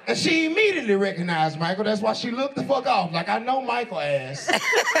 And she immediately recognized Michael. That's why she looked the fuck off. Like, I know Michael ass.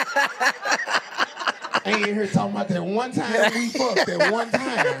 Ain't here talking about that one time we fucked, that one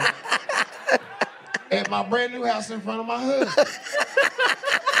time. At my brand new house in front of my husband.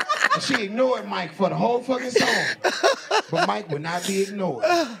 And she ignored Mike for the whole fucking song. But Mike would not be ignored.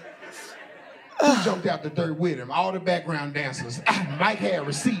 Who jumped out the dirt with him? All the background dancers. Mike had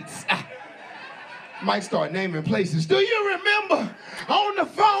receipts. Mike started naming places. Do you remember on the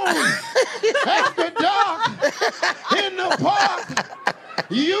phone after dark in the park,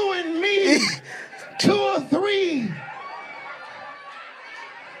 you and me, 2 or 3?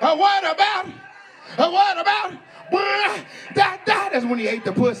 What about? What about? That's when he ate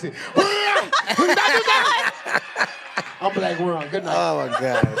the pussy. I'm Black Ron. Good night. Oh my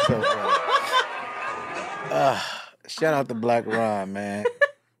God, that's so funny. Shout out to Black Ron, man.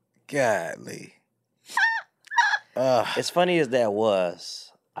 Godly. As funny as that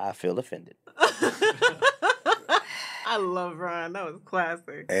was, I feel offended. I love Ron. That was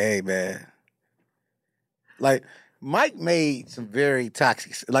classic. Hey, man. Like, Mike made some very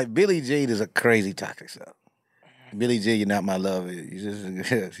toxic, like Billie Jean is a crazy toxic song. Billie Jean, you're not my love.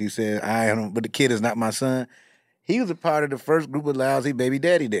 He said, I am, but the kid is not my son. He was a part of the first group of lousy baby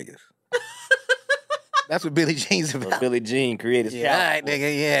daddy niggas. That's what Billie Jean's about. Well, Billie Jean created all right,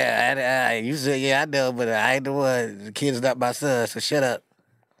 nigga, yeah. You said, yeah, I know, but I ain't the one. The kid's not my son, so shut up,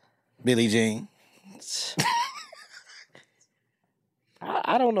 Billie Jean.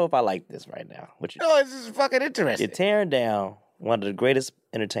 I don't know if I like this right now. No, it's just fucking interesting. You're tearing down one of the greatest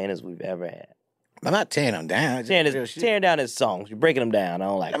entertainers we've ever had. I'm not tearing them down. Tearing down his songs. You're breaking them down. I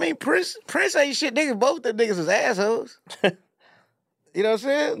don't like it. I mean, Prince ain't shit, niggas. Both the niggas is assholes. You know what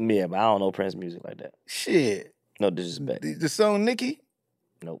I'm saying? Yeah, but I don't know Prince music like that. Shit. No disrespect. The song Nicki?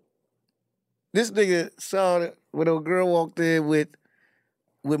 Nope. This nigga saw it when a girl walked in with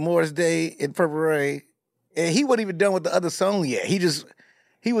Morris Day in Purple Rain, and he wasn't even done with the other song yet. He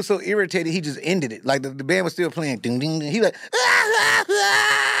was so irritated, he just ended it. Like the band was still playing. Ding, ding, ding. He like,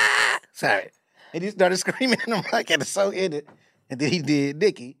 sorry. And he started screaming at him like, and the song ended. And then he did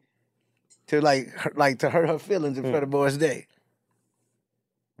Nicki to to hurt her feelings in front of Morris Day.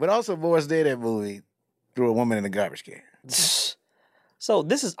 But also Morris Day, that movie, threw a woman in a garbage can. So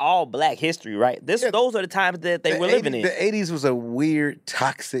this is all Black history, right? Those are the times that they were living in. The 80s was a weird,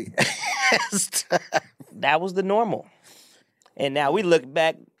 toxic time. That was the normal. And now we look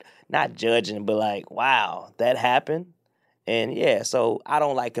back, not judging, but like, wow, that happened. And yeah, so I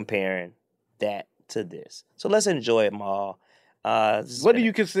don't like comparing that to this. So let's enjoy it, Ma. What do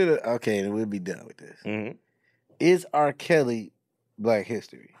you consider? Okay, and we'll be done with this. Mm-hmm. Is R. Kelly Black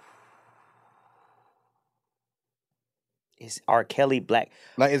history? Is R. Kelly Black?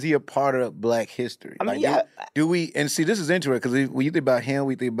 Like, is he a part of Black history? I mean, like, yeah. Do we? And see, this is interesting because when you think about him,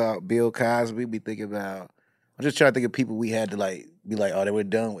 we think about Bill Cosby. We think about. I'm just trying to think of people we had to be like, oh, they were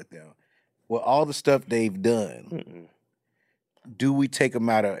done with them. Well, all the stuff they've done. Mm-mm. Do we take them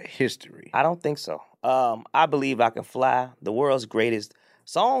out of history? I don't think so. I Believe I Can Fly, The World's Greatest.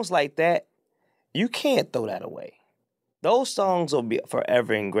 Songs like that, you can't throw that away. Those songs will be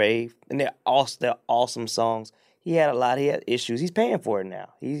forever engraved, and they're awesome songs. He had issues. He's paying for it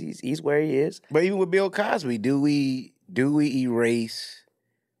now. He's where he is. But even with Bill Cosby, do we erase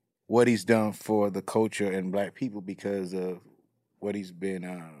what he's done for the culture and black people because of what he's been,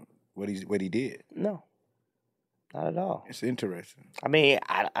 what he did? No, not at all. It's interesting. I mean,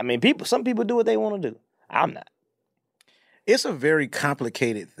 some people do what they want to do. I'm not. It's a very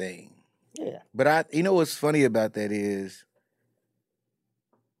complicated thing. Yeah. But you know what's funny about that is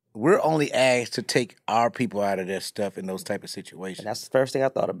we're only asked to take our people out of their stuff in those type of situations. And that's the first thing I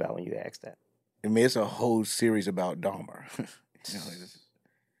thought about when you asked that. I mean, it's a whole series about Dahmer.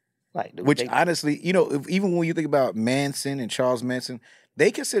 Which honestly, even when you think about Manson and Charles Manson,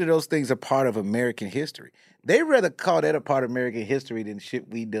 they consider those things a part of American history. They rather call that a part of American history than shit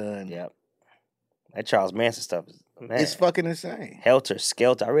we done. Yep. That Charles Manson stuff is, man. It's fucking insane. Helter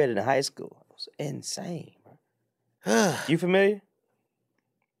Skelter. I read it in high school. It was insane, bro. You familiar?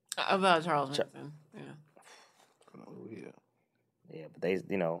 About Charles Manson. Yeah, but they,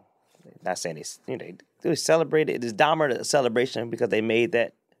 not saying they celebrated. Is Dahmer a celebration because they made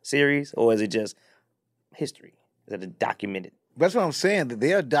that series, or is it just history? Is it documented? That's what I'm saying. That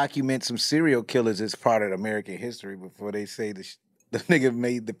they'll document some serial killers as part of American history before they say the nigga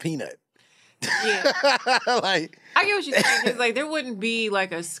made the peanut. Yeah. I get what you're saying. Because there wouldn't be a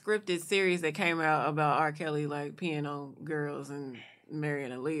scripted series that came out about R. Kelly peeing on girls and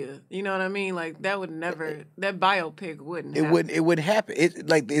marrying Aaliyah. You know what I mean? That would never. That biopic wouldn't. It wouldn't happen.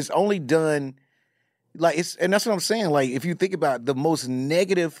 It's only done. And that's what I'm saying. If you think about the most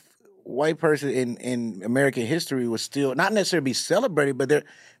negative white person in American history was still not necessarily be celebrated, but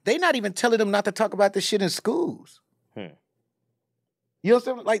they're not even telling them not to talk about this shit in schools. You know what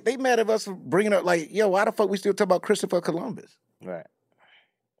I'm saying? They mad at us for bringing up, why the fuck we still talk about Christopher Columbus? Right.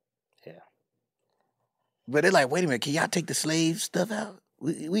 Yeah. But they're wait a minute, can y'all take the slave stuff out?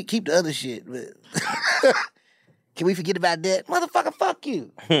 We keep the other shit, but can we forget about that? Motherfucker, fuck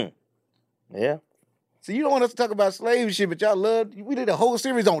you. Yeah. So you don't want us to talk about slave shit, but y'all love, we did a whole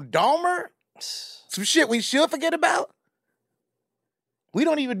series on Dahmer? Some shit we should forget about? We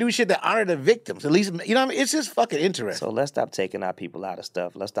don't even do shit that honor the victims. At least, you know what I mean? It's just fucking interesting. So let's stop taking our people out of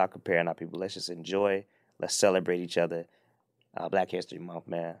stuff. Let's stop comparing our people. Let's just enjoy. Let's celebrate each other. Black History Month,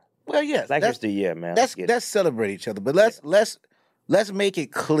 man. Well, yeah. Black History Year, man. Let's celebrate each other. But let's make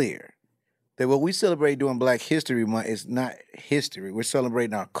it clear that what we celebrate during Black History Month is not history. We're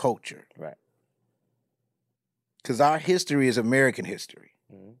celebrating our culture. Right. Because our history is American history.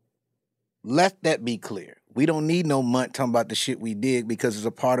 Mm-hmm. Let that be clear. We don't need no month talking about the shit we did because it's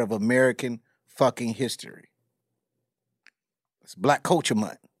a part of American fucking history. It's Black Culture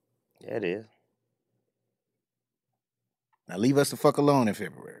Month. Yeah, it is. Now leave us the fuck alone in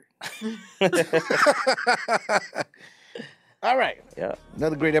February. All right. Yeah.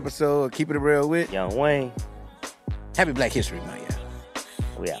 Another great episode of Keeping It Real with Young Wayne. Happy Black History Month,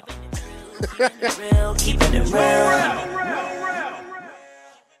 y'all. We out. Keeping it real.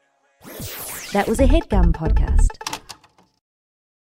 That was a HeadGum podcast.